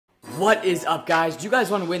What is up, guys? Do you guys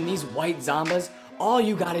want to win these white Zombas? All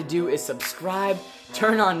you gotta do is subscribe,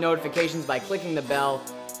 turn on notifications by clicking the bell,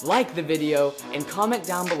 like the video, and comment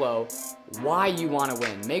down below why you want to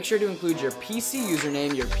win. Make sure to include your PC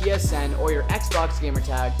username, your PSN, or your Xbox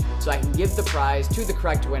gamertag so I can give the prize to the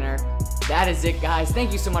correct winner. That is it, guys.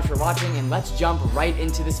 Thank you so much for watching, and let's jump right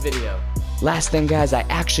into this video. Last thing, guys, I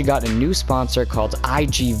actually got a new sponsor called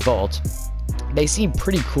IG Vault. They seem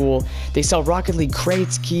pretty cool. They sell Rocket League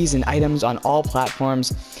crates, keys, and items on all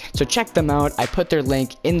platforms. So check them out. I put their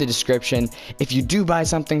link in the description. If you do buy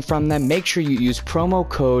something from them, make sure you use promo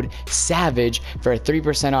code SAVAGE for a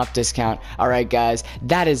 3% off discount. Alright guys,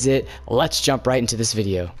 that is it. Let's jump right into this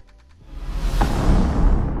video.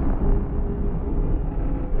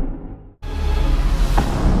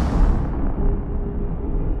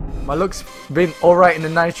 My luck's been alright in the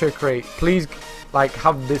Nitro Crate. Please, like,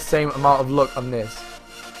 have the same amount of luck on this.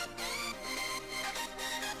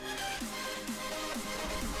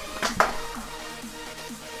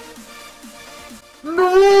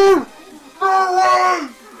 No! No way!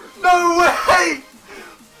 No way!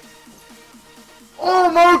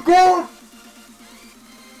 Oh my god!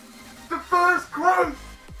 The first crate!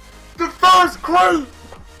 The first crate!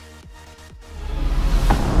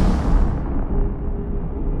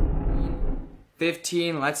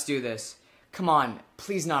 $15, let's do this. Come on,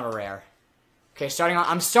 please not a rare. Okay,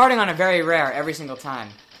 I'm starting on a very rare every single time.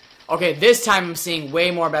 Okay, this time I'm seeing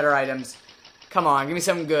way more better items. Come on, give me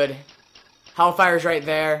something good. Hellfire's right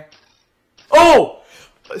there. Oh!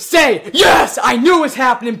 Say, yes! I knew it was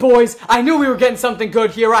happening, boys! I knew we were getting something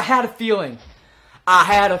good here. I had a feeling. I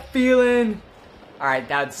had a feeling. Alright,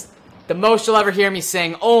 that's the most you'll ever hear me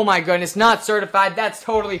sing. Oh my goodness, not certified. That's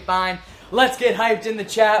totally fine. Let's get hyped in the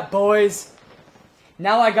chat, boys.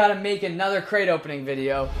 Now I gotta make another crate opening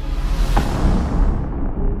video.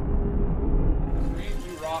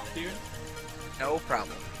 You rock, dude. No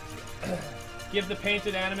problem. Give the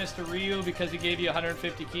painted animus to Ryu because he gave you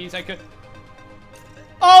 150 keys. I could.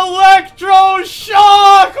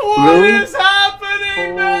 Electroshock! What is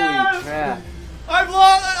happening, man? Holy crap. I've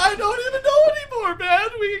lost. I don't even know anymore, man.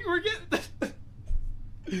 We're getting.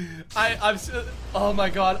 Oh my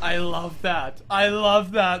god, I love that. I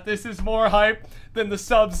love that. This is more hype than the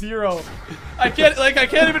Sub-Zero. I can't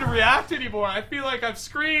even react anymore. I feel like I've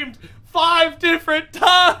screamed 5 different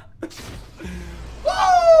times. Woo!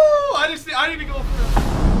 I need to go for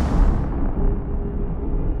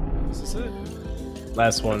it. Is this it?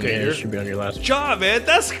 Last one, Okay, yeah, it should be on your last one. Job, man.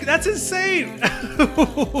 That's insane.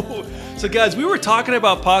 So, guys, we were talking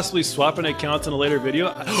about possibly swapping accounts in a later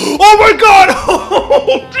video. Oh my god!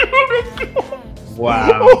 Oh, dude!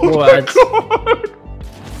 Wow. Oh What? my god!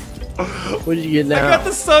 What did you get now? I got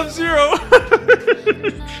the Sub-Zero.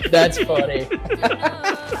 That's funny.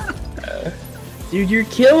 Dude, you're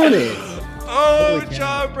killing it. Oh,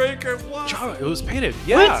 Jawbreaker! What? It was painted.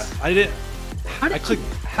 Yeah, What? I didn't. I clicked.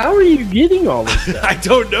 How are you getting all this stuff? I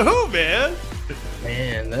don't know, man.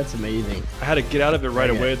 Man, that's amazing. I had to get out of it right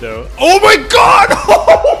away, though. Oh my god!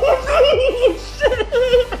 Oh, shit!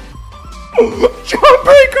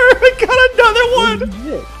 Jawbreaker! I got another one!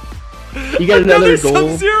 You got another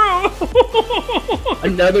goal? Sub-Zero!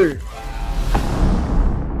 Another.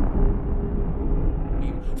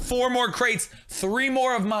 4 more crates, 3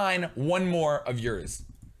 more of mine, 1 more of yours.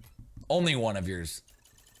 Only 1 of yours.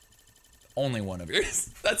 Only 1 of yours.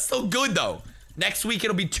 That's still good though. Next week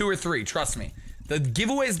it'll be 2 or 3, trust me. The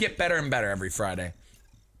giveaways get better and better every Friday.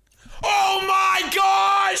 Oh my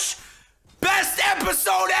gosh! Best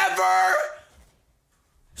episode ever!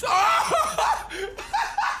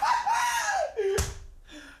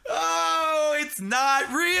 Oh, it's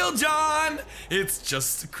not real, John. It's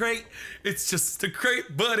just a crate. It's just a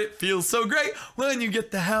crate, but it feels so great when you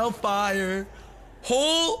get the Hellfire.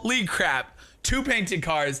 Holy crap. 2 painted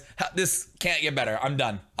cars. This can't get better. I'm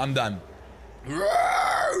done. I'm done. Do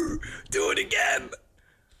it again.